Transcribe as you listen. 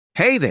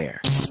Hey there!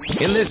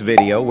 In this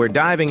video, we're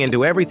diving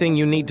into everything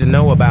you need to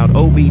know about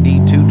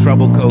OBD2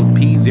 trouble code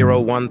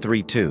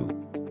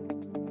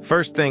P0132.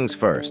 First things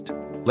first,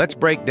 let's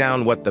break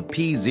down what the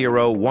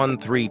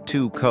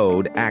P0132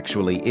 code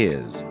actually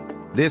is.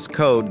 This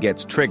code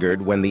gets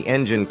triggered when the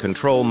engine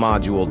control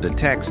module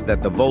detects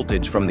that the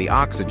voltage from the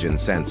oxygen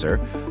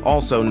sensor,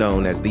 also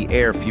known as the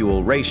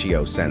air-fuel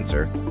ratio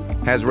sensor,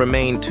 has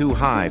remained too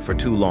high for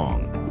too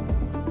long.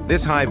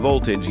 This high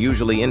voltage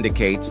usually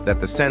indicates that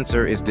the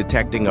sensor is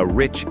detecting a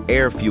rich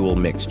air-fuel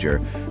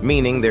mixture,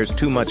 meaning there's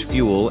too much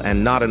fuel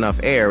and not enough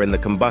air in the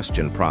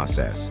combustion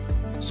process.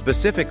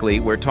 Specifically,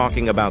 we're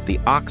talking about the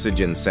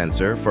oxygen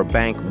sensor for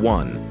Bank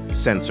 1,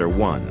 Sensor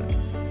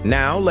 1.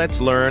 Now let's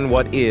learn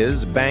what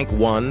is Bank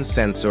 1,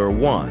 Sensor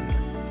 1.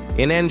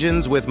 In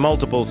engines with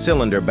multiple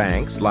cylinder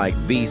banks, like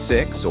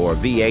V6 or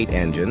V8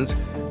 engines,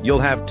 you'll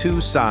have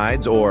two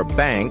sides or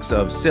banks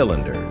of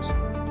cylinders.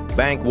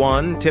 Bank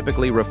 1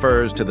 typically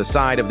refers to the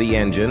side of the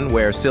engine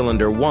where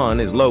cylinder 1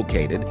 is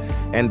located,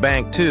 and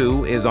Bank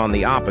 2 is on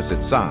the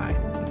opposite side.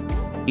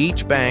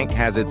 Each bank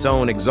has its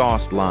own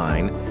exhaust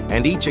line,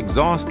 and each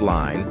exhaust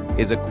line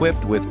is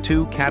equipped with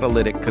two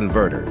catalytic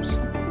converters.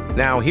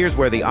 Now here's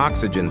where the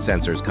oxygen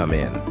sensors come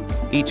in.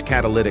 Each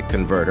catalytic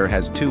converter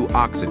has two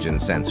oxygen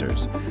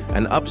sensors,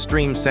 an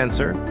upstream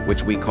sensor,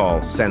 which we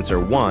call Sensor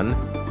 1,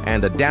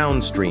 and a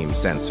downstream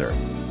sensor,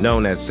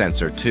 known as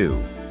Sensor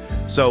 2.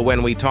 So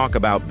when we talk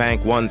about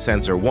Bank 1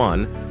 Sensor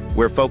 1,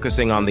 we're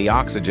focusing on the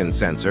oxygen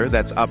sensor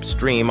that's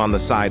upstream on the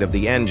side of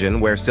the engine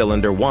where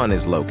cylinder 1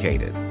 is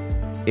located.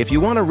 If you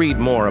want to read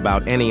more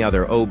about any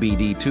other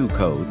OBD2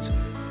 codes,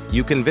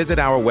 you can visit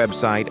our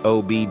website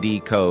obdcode.org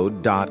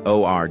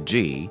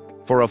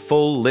for a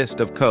full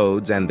list of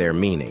codes and their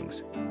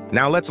meanings.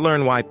 Now let's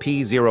learn why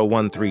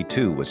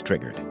P0132 was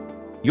triggered.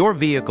 Your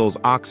vehicle's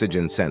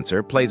oxygen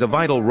sensor plays a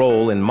vital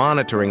role in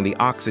monitoring the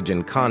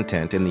oxygen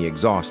content in the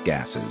exhaust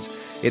gases.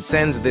 It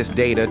sends this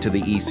data to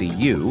the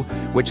ECU,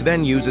 which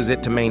then uses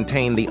it to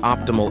maintain the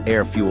optimal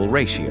air-fuel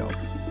ratio.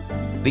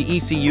 The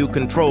ECU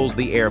controls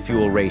the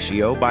air-fuel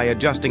ratio by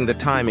adjusting the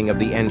timing of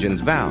the engine's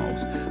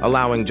valves,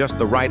 allowing just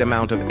the right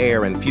amount of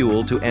air and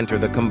fuel to enter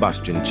the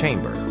combustion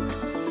chamber.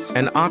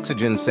 An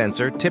oxygen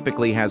sensor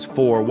typically has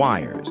 4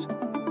 wires.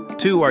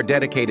 2 are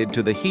dedicated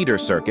to the heater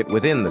circuit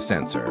within the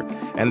sensor,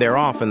 and they're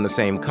often the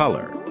same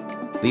color.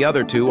 The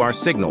other 2 are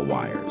signal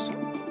wires.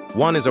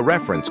 One is a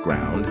reference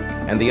ground,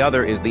 and the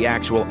other is the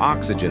actual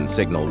oxygen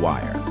signal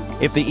wire.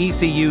 If the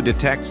ECU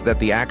detects that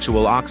the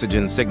actual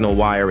oxygen signal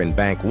wire in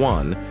Bank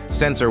 1,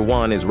 Sensor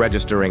 1 is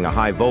registering a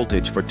high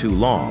voltage for too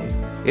long,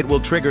 it will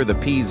trigger the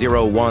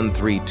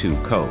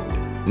P0132 code.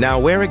 Now,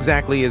 where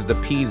exactly is the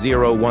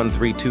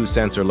P0132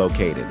 sensor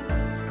located?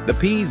 The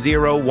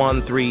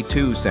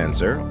P0132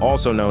 sensor,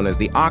 also known as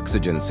the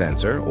oxygen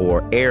sensor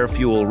or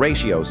air-fuel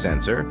ratio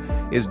sensor,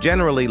 is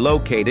generally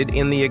located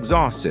in the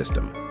exhaust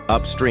system,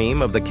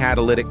 upstream of the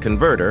catalytic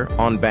converter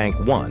on Bank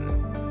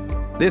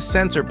 1. This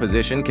sensor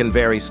position can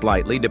vary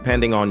slightly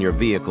depending on your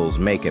vehicle's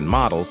make and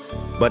model,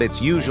 but it's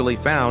usually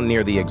found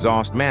near the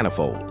exhaust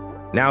manifold.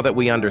 Now that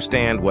we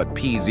understand what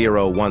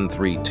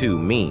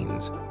P0132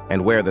 means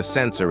and where the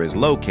sensor is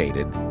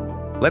located,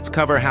 let's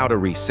cover how to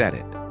reset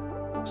it.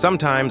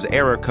 Sometimes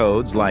error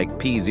codes like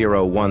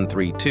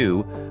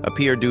P0132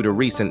 appear due to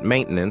recent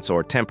maintenance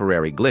or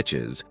temporary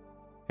glitches,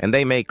 and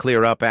they may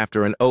clear up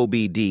after an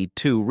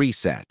OBD2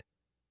 reset.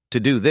 To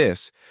do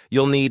this,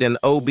 you'll need an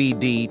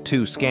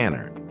OBD2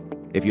 scanner.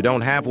 If you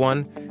don't have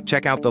one,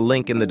 check out the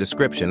link in the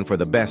description for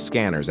the best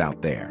scanners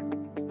out there.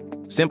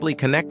 Simply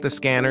connect the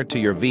scanner to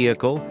your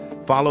vehicle,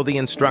 follow the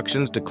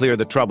instructions to clear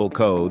the trouble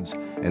codes,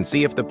 and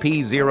see if the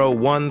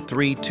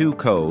P0132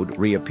 code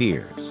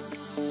reappears.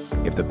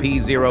 If the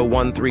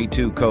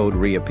P0132 code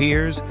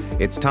reappears,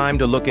 it's time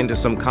to look into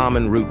some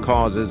common root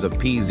causes of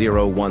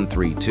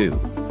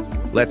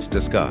P0132. Let's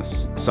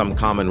discuss some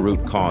common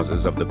root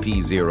causes of the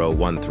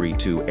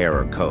P0132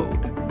 error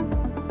code.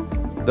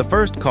 The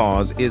first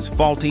cause is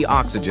faulty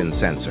oxygen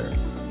sensor.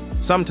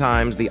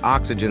 Sometimes the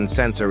oxygen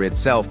sensor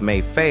itself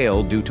may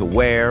fail due to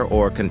wear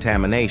or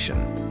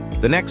contamination.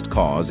 The next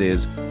cause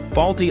is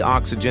faulty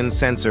oxygen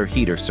sensor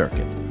heater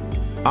circuit.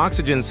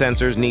 Oxygen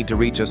sensors need to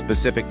reach a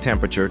specific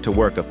temperature to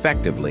work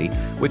effectively,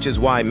 which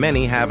is why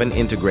many have an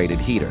integrated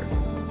heater.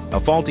 A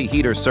faulty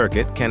heater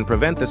circuit can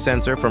prevent the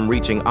sensor from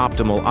reaching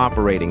optimal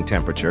operating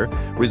temperature,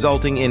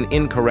 resulting in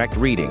incorrect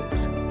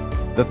readings.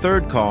 The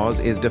third cause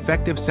is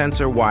defective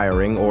sensor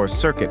wiring or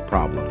circuit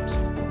problems.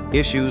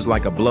 Issues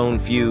like a blown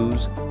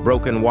fuse,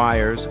 broken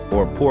wires,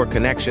 or poor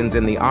connections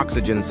in the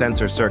oxygen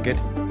sensor circuit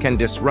can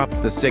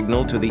disrupt the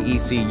signal to the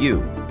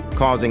ECU,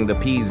 causing the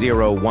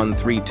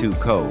P0132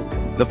 code.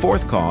 The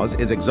fourth cause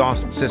is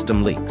exhaust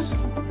system leaks.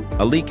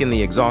 A leak in the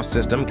exhaust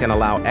system can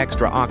allow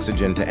extra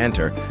oxygen to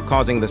enter,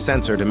 causing the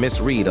sensor to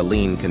misread a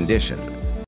lean condition.